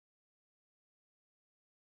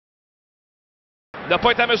n'a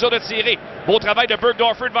pas été en mesure de tirer. Beau travail de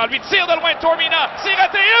Bergdorfer devant lui. Tire de loin de Tormina. C'est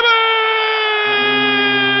raté. Et but!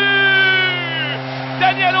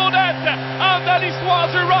 Daniel Audette entre dans l'histoire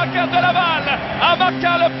du Rocket de Laval en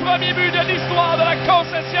marquant le premier but de l'histoire de la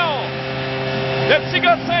concession. Le petit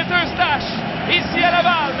gars de Saint-Eustache, ici à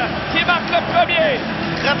Laval, qui marque le premier.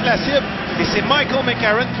 Rate la cible et c'est Michael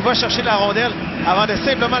McCarron qui va chercher la rondelle avant de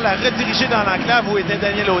simplement la rediriger dans l'enclave où était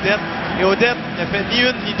Daniel Audette. Et Audette ne fait ni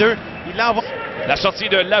une ni deux. Il l'envoie. La sortie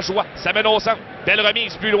de Lajoie, ça mène au centre. Belle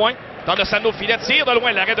remise plus loin. Dans le Sano filet, tire de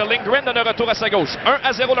loin. L'arrêt de Lindgren donne un retour à sa gauche.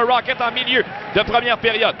 1-0 le Rocket en milieu de première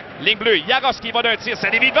période. Ligne bleue, Yaros qui va d'un tir. C'est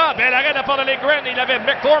vivant. Bel arrêt de la part de Lindgren. Il avait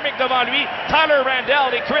McCormick devant lui, Tyler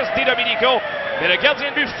Randall et Chris DiDomenico. Mais le gardien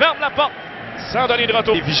de but ferme la porte sans donner de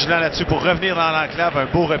retour. Il est vigilant là-dessus pour revenir dans l'enclave. Un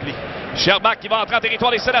beau repli. Sherbach qui va entrer en territoire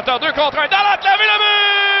des Sénateurs. 2 contre 1 dans l'enclave et le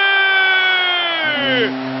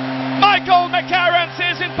but! Michael McCarron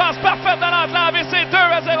saisit une passe parfaite dans l'enclave et c'est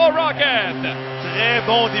 2-0 Rocket. Très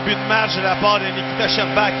bon début de match de la part de Nikita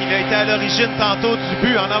Sherbach. Il a été à l'origine tantôt du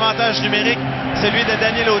but en avantage numérique, celui de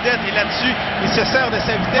Daniel Audette. Et là-dessus, il se sert de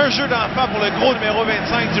sa vitesse. Un jeu d'enfant pour le gros numéro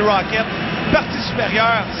 25 du Rocket. Partie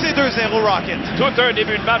supérieure, c'est 2-0 Rocket. Tout un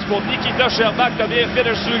début de match pour Nikita Sherbach, comme bien fait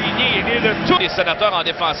de souligner. Il est de tous les Sénateurs en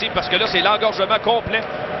défensive parce que là, c'est l'engorgement complet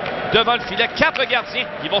devant le filet. 4 gardiens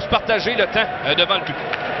qui vont se partager le temps devant le but.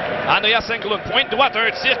 Andreas Englund, pointe droite,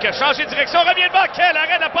 un tir qui a changé de direction, revient le bas, quel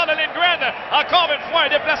arrêt de la part de Lindgren, encore une fois un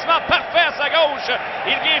déplacement parfait à sa gauche,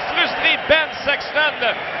 il vient frustrer Ben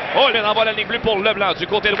Sexton. Oh, il envoie la ligne bleue pour Leblanc, du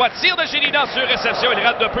côté droit, tir de Gélina sur réception, il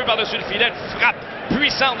rate de peu par-dessus le filet, frappe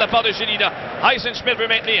puissante de la part de Gélina. Eisenschmidt veut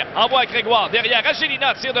maintenir, envoie à Grégoire, derrière à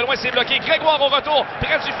Gélina, tire de loin, c'est bloqué, Grégoire au retour,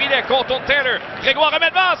 près du filet, contourne Taylor, Grégoire remet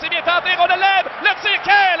devant, c'est bien tenté, on le lève, le tir,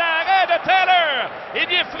 quel arrêt de Taylor! Il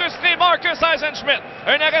vient frustrer Marcus Eisenschmidt,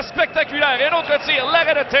 un arrêt spectaculaire, et un autre tir,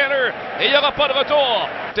 l'arrêt de Taylor, et il n'y aura pas de retour.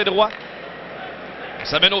 Côté droit,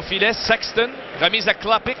 ça mène au filet, Sexton, remise à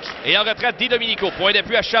Klapik, et en retraite DiDomenico, point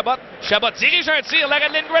d'appui à Chabot, Chabot dirige un tir, l'arrêt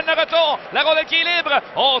de Lindgren, le retour, la rondelle qui est libre,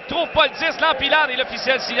 on trouve pas le 10, l'empilade, et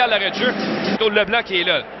l'officiel signale l'arrêt de jeu. Leblanc qui est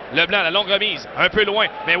là, Leblanc, la longue remise, un peu loin,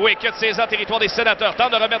 mais Wickett saisit en territoire des Sénateurs,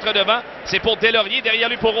 tente de remettre devant, c'est pour Delaurier, derrière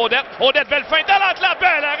lui pour Audette, Audette, belle fin, dans l'enclave,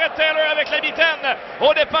 belle arrêt de Taylor avec la mitaine,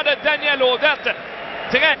 au dépend de Daniel Audette.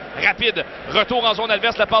 Très rapide. Retour en zone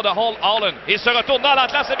adverse de la part de Holland. Et se retourne dans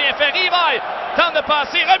l'enclave, c'est bien fait. Rivaille tente de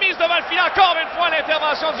passer. Remise devant le filet. Encore une fois,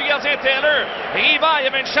 l'intervention du gardien Taylor. Rivaille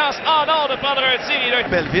avait une chance en or de prendre un tir.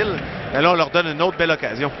 Belleville. Et là, on leur donne une autre belle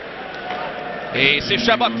occasion. Et c'est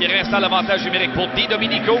Chabot qui reste à l'avantage numérique pour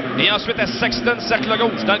DiDomenico. Et ensuite à Sexton, cercle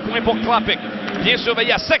gauche, dans le coin pour Klapik. Bien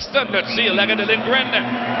surveillé à Sexton, le tir. L'arrêt de Lindgren.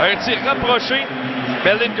 Un tir rapproché.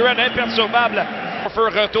 Mais Lindgren imperturbable.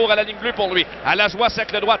 Retour à la ligne bleue pour lui. À la joie,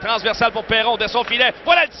 cercle droit, transversal pour Perron de son filet.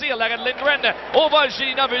 Voilà le tir, l'arrêt de Lindgren. Au vol,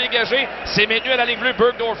 Gélina veut dégager. C'est maintenu à la ligne bleue,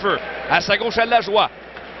 Bergdorfer. À sa gauche, à la joie.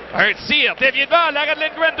 Un tir, dévié devant, l'arrêt de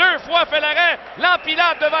Lindgren 2 fois fait l'arrêt.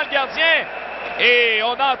 L'empilade devant le gardien. Et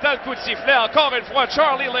on entend le coup de sifflet. Encore une fois,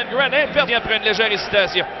 Charlie Lindgren interdit après une légère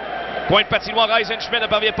hésitation. Point de patinoire, Eisenschmidt ne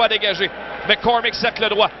parvient pas à dégager. McCormick cercle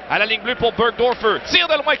droit. À la ligne bleue pour Bergdorfer. Tire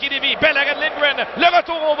de loin qui dévie. Bel arrêt de Lindgren. Le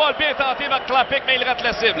retour au vol bien tenté par Klapik, mais il rate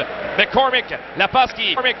la cible. McCormick, la passe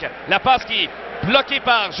qui est bloquée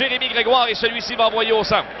par Jérémy Grégoire et celui-ci va envoyer au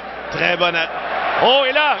centre. Très bonne. Oh,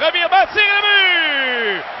 et là, revirement, tir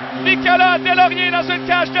et but! Nicolas Delaurier dans une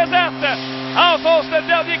cage déserte. Enfonce le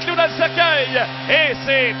dernier clou dans le cercueil. Et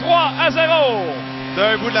c'est 3-0.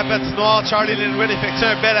 D'un bout de la patinoire, Charlie Lindgren effectue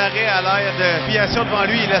un bel arrêt à l'air de pliation devant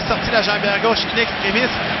lui. Il a sorti la jambière gauche in extremis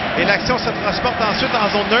et l'action se transporte ensuite en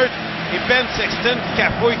zone neutre. Et Ben Sexton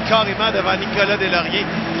cafouille carrément devant Nicolas Delaurier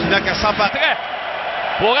qui n'a qu'à s'emparer.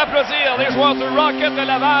 Pour applaudir les joueurs du Rocket de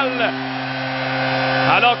Laval.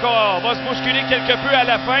 Alors qu'on va se bousculer quelque peu à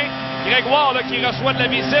la fin. Grégoire là, qui reçoit de la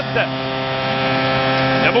visite.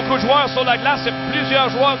 Il y a beaucoup de joueurs sur la glace. Il y a plusieurs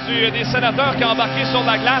joueurs des Sénateurs qui ont embarqué sur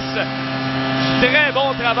la glace. Très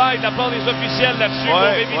bon travail de la part des officiels là-dessus pour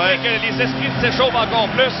éviter que les esprits s'échauffent encore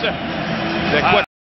plus.